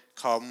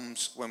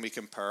comes when we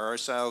compare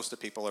ourselves to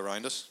people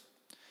around us.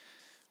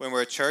 When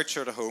we're at church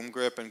or at a home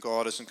group and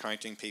God is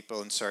encountering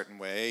people in certain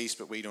ways,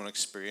 but we don't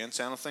experience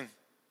anything.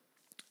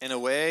 In a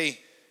way,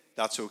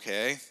 that's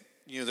okay.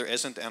 There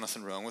isn't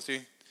anything wrong with you.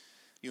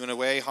 In a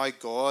way, how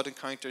God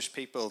encounters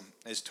people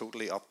is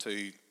totally up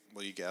to,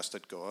 well, you guessed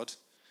it, God.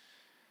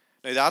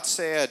 Now, that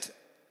said,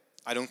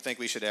 I don't think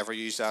we should ever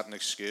use that as an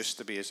excuse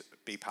to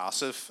be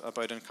passive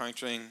about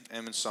encountering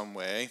him in some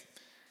way.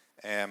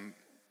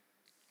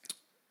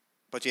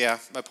 But yeah,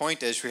 my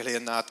point is really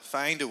in that,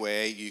 find a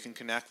way you can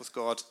connect with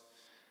God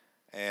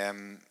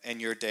in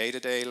your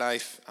day-to-day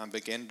life and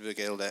begin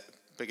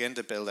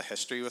to build a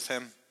history with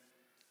him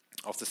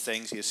of the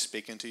things he is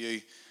speaking to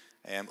you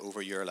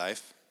over your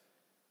life.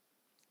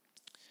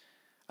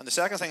 And the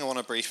second thing I want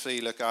to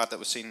briefly look at that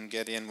was seen in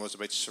Gideon was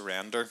about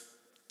surrender.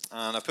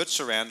 And I put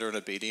surrender and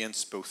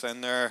obedience both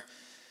in there.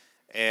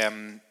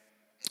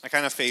 I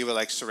kind of feel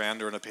like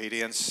surrender and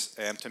obedience,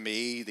 to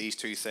me, these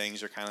two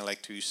things are kind of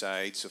like two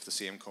sides of the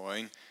same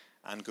coin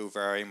and go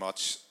very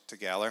much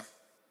together.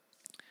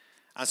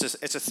 And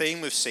it's a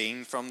theme we've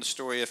seen from the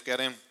story of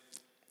Gideon.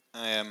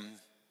 And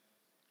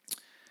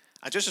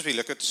just as we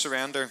look at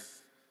surrender,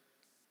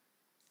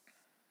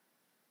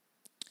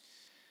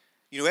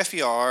 if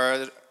you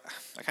are,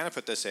 I kind of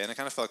put this in, I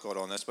kind of felt God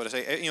on this, but I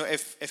say,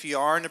 if you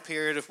are in a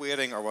period of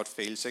waiting or what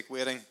feels like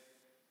waiting,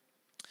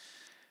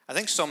 I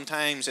think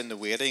sometimes in the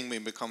waiting we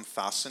become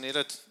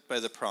fascinated by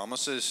the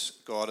promises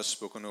God has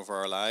spoken over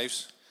our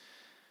lives.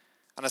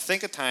 And I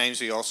think at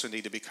times we also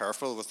need to be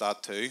careful with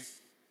that too.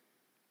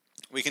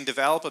 We can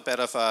develop a bit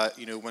of a,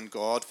 when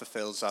God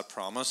fulfills that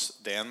promise,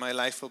 then my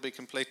life will be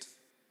complete.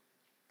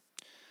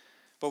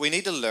 But we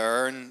need to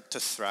learn to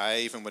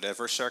thrive in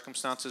whatever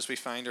circumstances we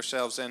find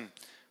ourselves in,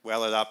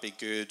 whether that be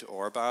good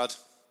or bad.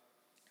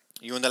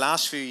 In the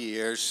last few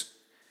years,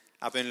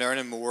 I've been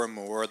learning more and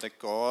more that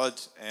God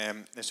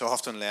is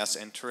often less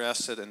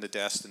interested in the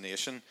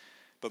destination,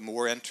 but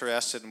more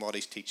interested in what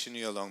he's teaching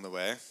you along the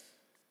way.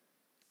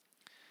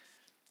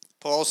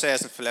 Paul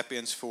says in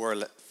Philippians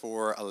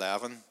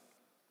 4:11,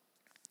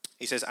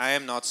 he says, I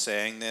am not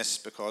saying this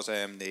because I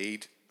am in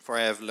need, for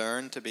I have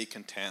learned to be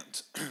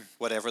content,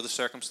 whatever the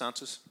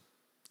circumstances.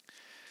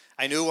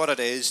 I know what it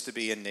is to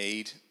be in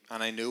need,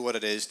 and I know what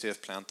it is to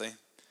have plenty.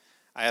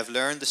 I have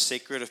learned the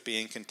secret of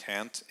being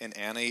content in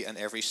any and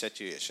every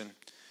situation,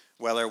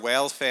 whether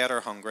well-fed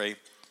or hungry,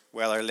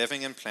 whether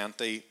living in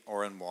plenty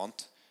or in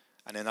want.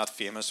 And in that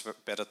famous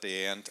bit at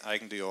the end, I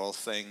can do all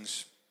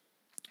things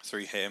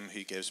through him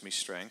who gives me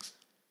strength.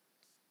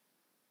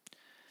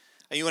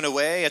 And in a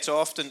way, it's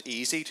often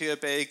easy to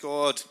obey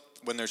God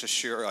when there's a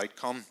sure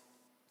outcome,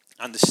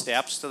 and the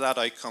steps to that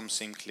outcome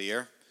seem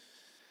clear.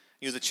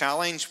 The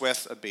challenge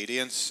with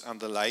obedience and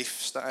the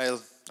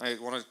lifestyle, I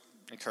want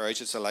to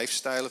encourage it's a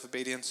lifestyle of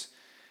obedience,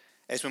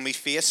 is when we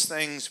face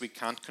things we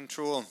can't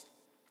control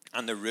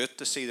and the route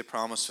to see the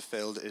promise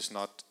fulfilled is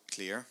not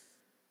clear.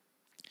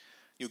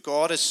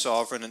 God is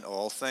sovereign in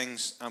all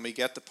things, and we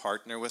get to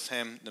partner with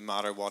him no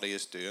matter what he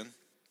is doing.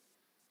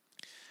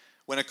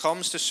 When it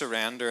comes to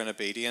surrender and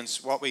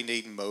obedience, what we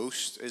need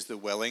most is the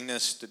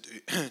willingness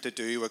to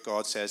do what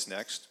God says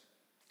next.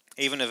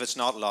 Even if it's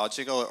not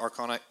logical, or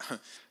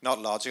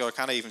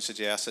can't even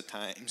suggest at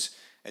times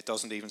it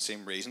doesn't even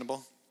seem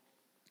reasonable.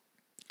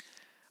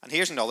 And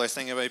here's another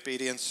thing about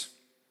obedience.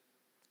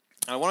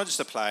 And I want to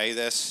just apply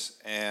this,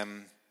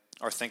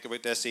 or think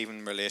about this even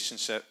in relation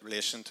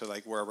to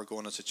like where we're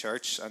going as a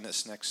church and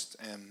this next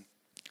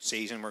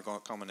season we're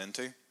coming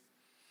into.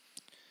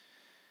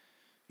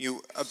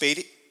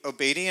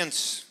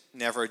 Obedience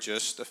never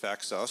just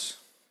affects us.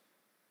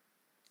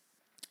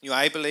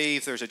 I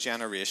believe there's a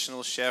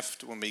generational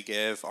shift when we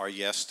give our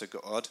yes to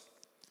God.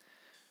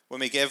 When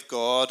we give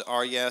God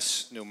our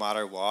yes, no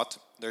matter what,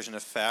 there's an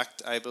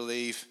effect, I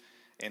believe,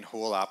 in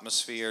whole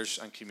atmospheres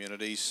and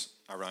communities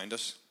around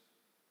us.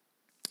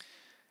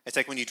 It's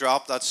like when you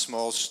drop that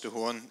small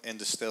stone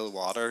into still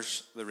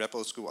waters, the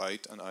ripples go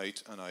out and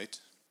out and out.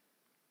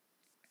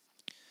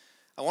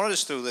 I want to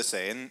just throw this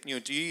in.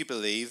 Do you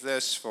believe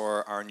this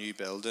for our new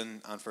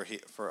building and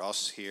for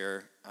us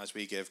here as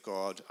we give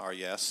God our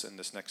yes in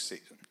this next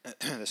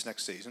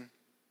season?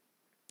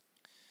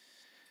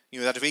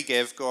 That if we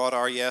give God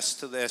our yes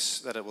to this,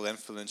 that it will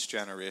influence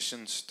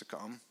generations to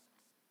come.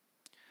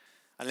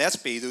 And let's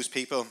be those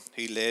people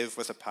who live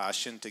with a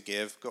passion to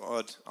give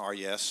God our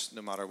yes,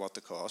 no matter what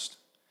the cost.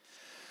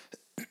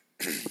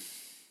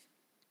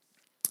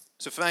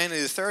 So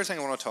finally, the third thing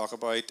I want to talk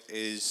about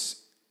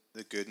is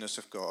the goodness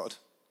of God.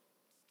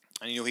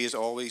 And he is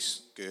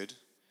always good.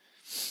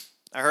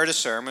 I heard a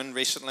sermon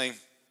recently,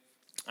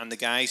 and the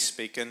guy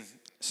speaking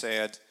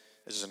said,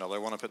 this is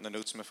another one I put in the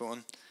notes on my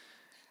phone,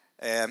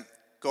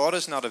 God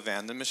is not a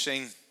vending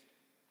machine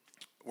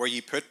where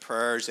you put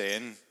prayers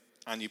in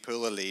and you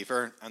pull a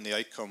lever and the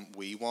outcome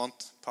we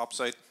want pops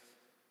out.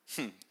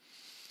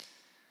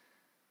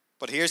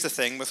 But here's the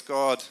thing with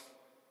God.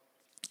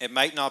 It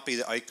might not be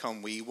the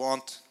outcome we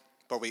want,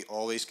 but we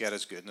always get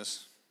his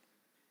goodness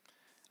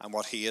and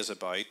what he is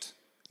about,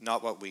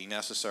 not what we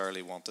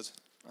necessarily wanted.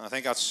 And I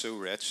think that's so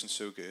rich and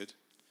so good.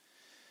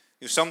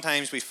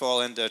 Sometimes we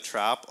fall into a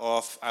trap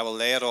of, I will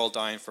lay it all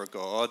down for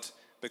God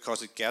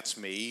because it gets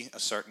me a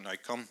certain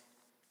outcome.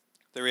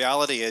 The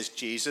reality is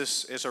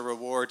Jesus is a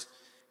reward.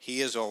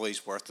 He is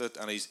always worth it,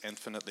 and he's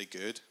infinitely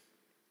good.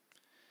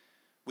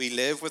 We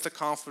live with the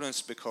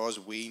confidence because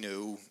we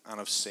know and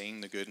have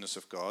seen the goodness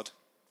of God.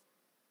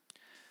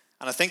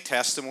 And I think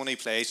testimony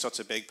plays such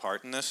a big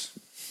part in this.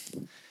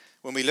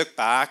 When we look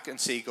back and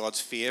see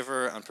God's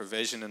favour and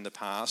provision in the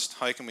past,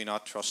 how can we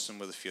not trust him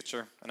with the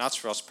future? And that's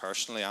for us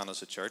personally and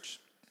as a church.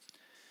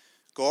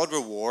 God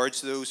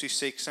rewards those who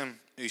seek him,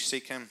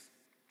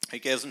 who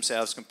gives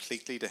themselves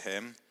completely to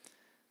him.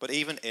 But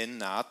even in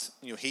that,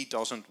 he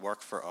doesn't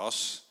work for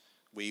us.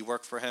 We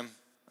work for him,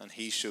 and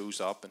he shows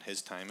up in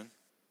his timing.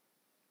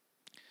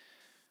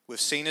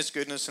 We've seen his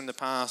goodness in the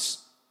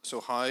past,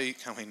 so how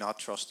can we not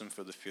trust him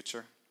for the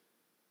future?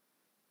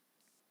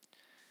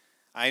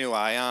 I know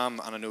I am,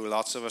 and I know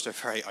lots of us are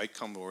very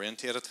outcome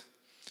orientated.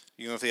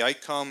 If the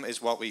outcome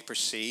is what we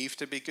perceive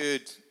to be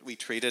good, we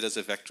treat it as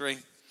a victory.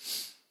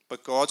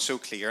 But God's so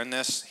clear in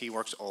this, he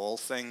works all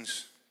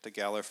things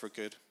together for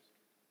good.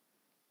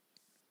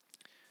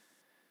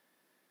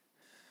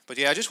 But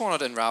I just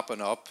wanted in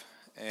wrapping up,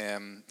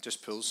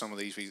 just pull some of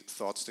these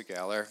thoughts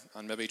together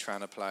and maybe try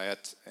and apply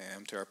it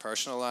to our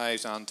personal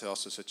lives and to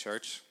us as a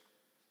church.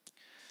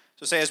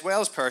 So say, as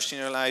well as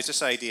personal lives,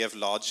 this idea of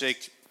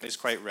logic is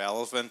quite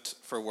relevant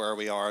for where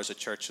we are as a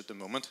church at the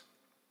moment.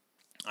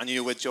 And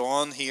with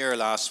John here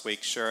last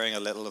week sharing a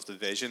little of the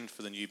vision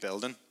for the new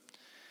building.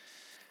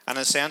 And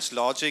in a sense,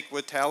 logic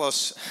would tell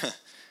us,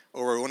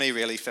 we're only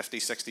really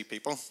 50, 60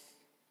 people.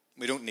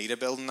 We don't need a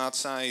building that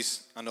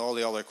size, and all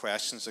the other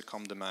questions that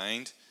come to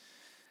mind.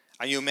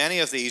 And many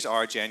of these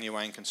are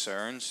genuine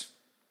concerns.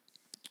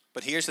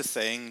 But here's the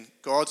thing,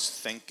 God's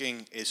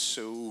thinking is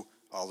so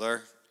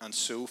other and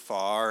so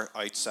far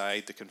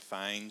outside the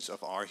confines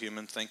of our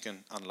human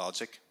thinking and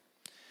logic.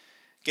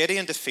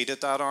 Gideon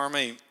defeated that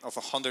army of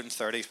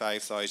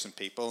 135,000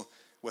 people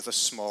with a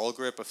small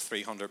group of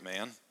 300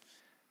 men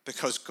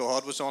because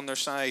God was on their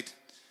side.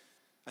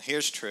 And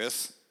here's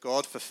truth,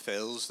 God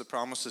fulfills the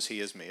promises he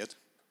has made.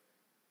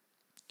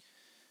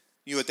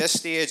 At this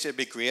stage, it'd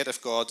be great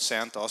if God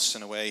sent us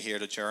in a way here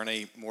to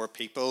journey more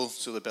people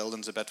so the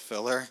building's a bit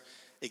fuller.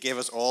 He gave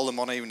us all the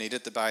money we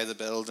needed to buy the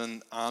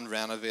building and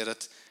renovate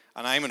it.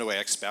 And I'm in a way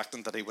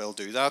expectant that he will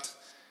do that.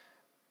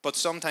 But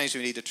sometimes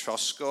we need to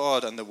trust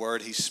God and the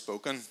word he's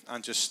spoken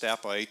and just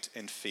step out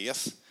in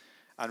faith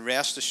and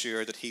rest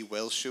assured that he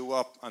will show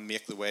up and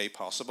make the way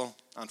possible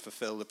and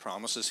fulfill the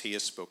promises he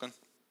has spoken.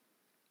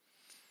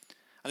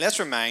 And let's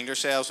remind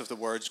ourselves of the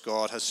words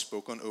God has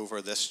spoken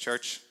over this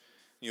church,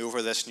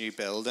 over this new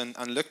building,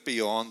 and look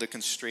beyond the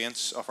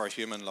constraints of our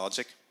human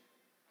logic.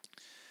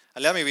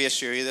 And let me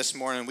reassure you this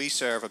morning, we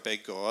serve a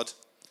big God,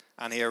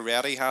 and he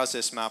already has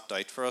this mapped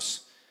out for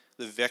us.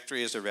 The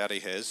victory is already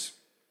his.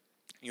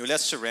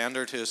 Let's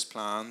surrender to his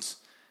plans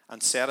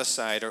and set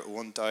aside our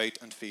own doubt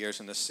and fears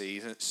in this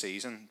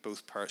season,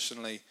 both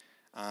personally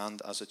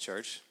and as a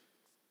church.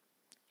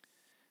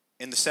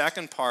 In the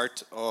second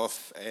part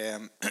of,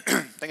 I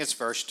think it's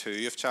verse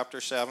 2 of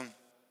chapter 7,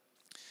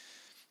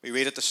 we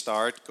read at the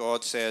start,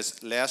 God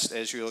says, "Lest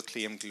Israel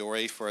claim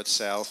glory for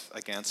itself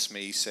against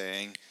me,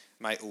 saying,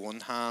 my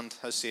own hand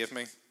has saved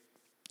me."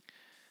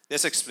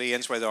 This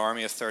explains why the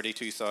army of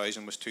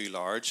 32,000 was too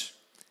large.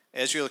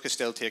 Israel could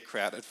still take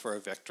credit for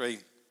a victory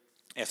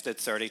if they had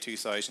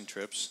 32,000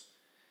 troops.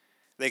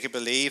 They could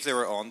believe they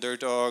were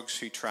underdogs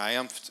who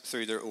triumphed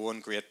through their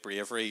own great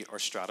bravery or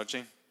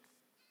strategy.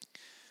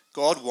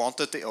 God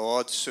wanted the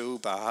odds so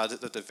bad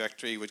that the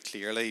victory would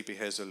clearly be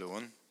his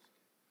alone.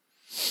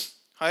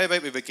 How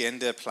about we begin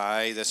to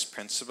apply this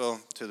principle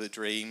to the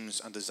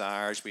dreams and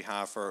desires we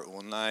have for our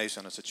own lives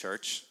and as a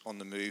church on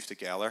the move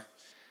together?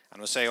 And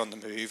when I say on the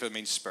move, I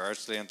mean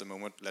spiritually and at the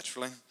moment,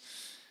 literally.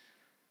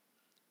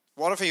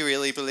 What if we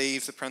really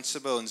believe the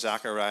principle in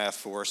Zechariah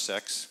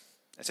 4:6?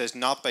 It says,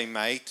 not by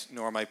might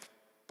nor by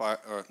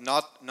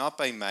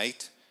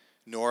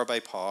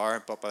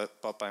power,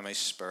 but by my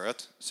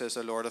spirit, says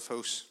the Lord of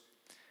hosts.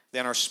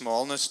 Then our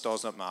smallness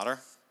does not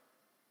matter.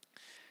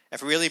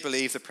 If we really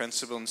believe the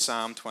principle in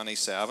Psalm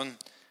 27,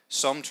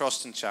 some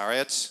trust in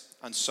chariots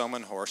and some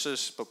in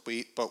horses, but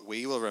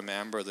we will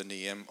remember the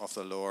name of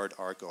the Lord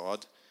our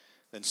God,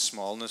 then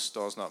smallness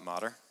does not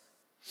matter.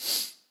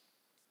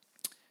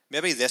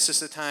 Maybe this is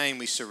the time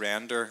we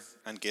surrender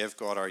and give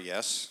God our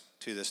yes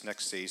to this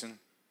next season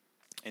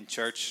in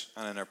church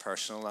and in our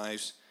personal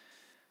lives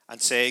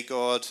and say,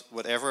 God,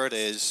 whatever it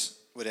is,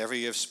 whatever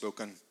you have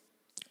spoken,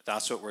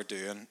 that's what we're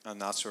doing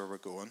and that's where we're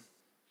going.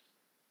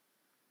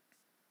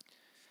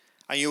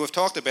 And you have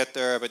talked a bit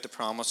there about the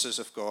promises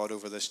of God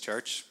over this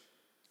church.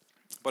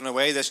 But in a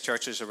way, this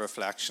church is a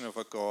reflection of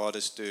what God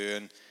is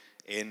doing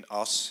in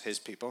us, his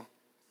people.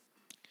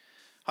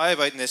 How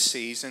about in this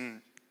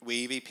season,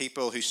 we be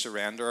people who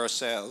surrender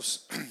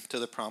ourselves to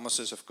the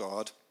promises of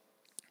God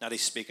that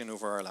he's speaking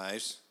over our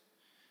lives?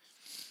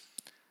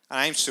 And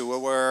I'm so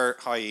aware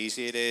how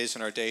easy it is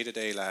in our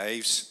day-to-day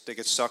lives to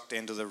get sucked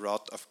into the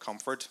rut of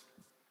comfort.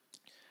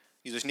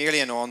 There's nearly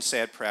an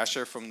unsaid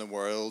pressure from the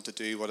world to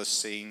do what is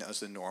seen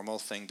as the normal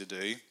thing to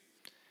do.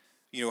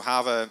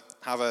 Have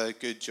a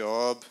good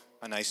job,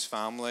 a nice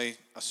family,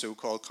 a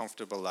so-called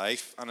comfortable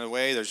life. And in a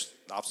way, there's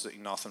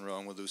absolutely nothing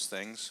wrong with those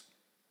things.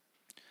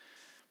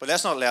 But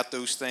let's not let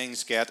those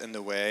things get in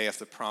the way of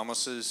the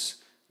promises,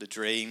 the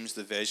dreams,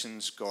 the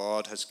visions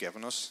God has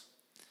given us.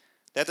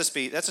 Let this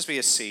be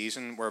a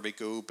season where we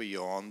go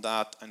beyond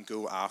that and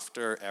go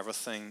after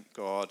everything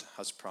God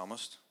has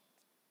promised.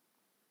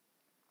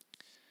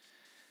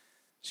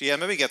 So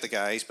maybe get the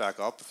guys back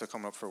up if they're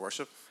coming up for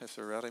worship, if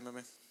they're ready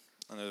maybe.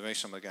 And there'll be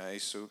some of the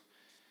guys. So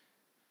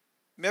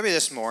maybe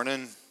this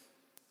morning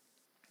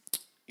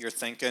you're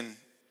thinking,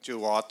 do you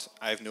know what?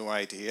 I have no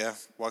idea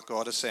what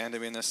God is saying to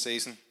me in this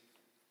season.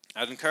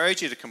 I'd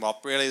encourage you to come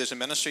up, really. There's a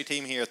ministry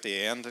team here at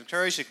the end. I'd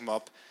encourage you to come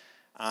up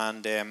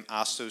and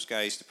ask those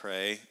guys to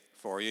pray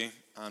for you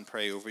and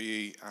pray over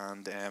you.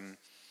 And and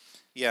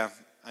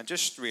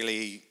just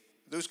really,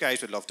 those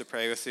guys would love to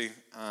pray with you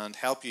and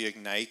help you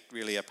ignite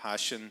really a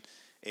passion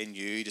in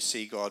you to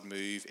see God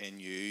move in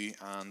you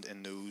and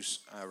in those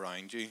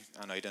around you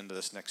and out into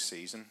this next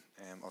season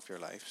of your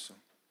life. So,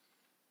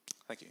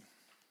 thank you.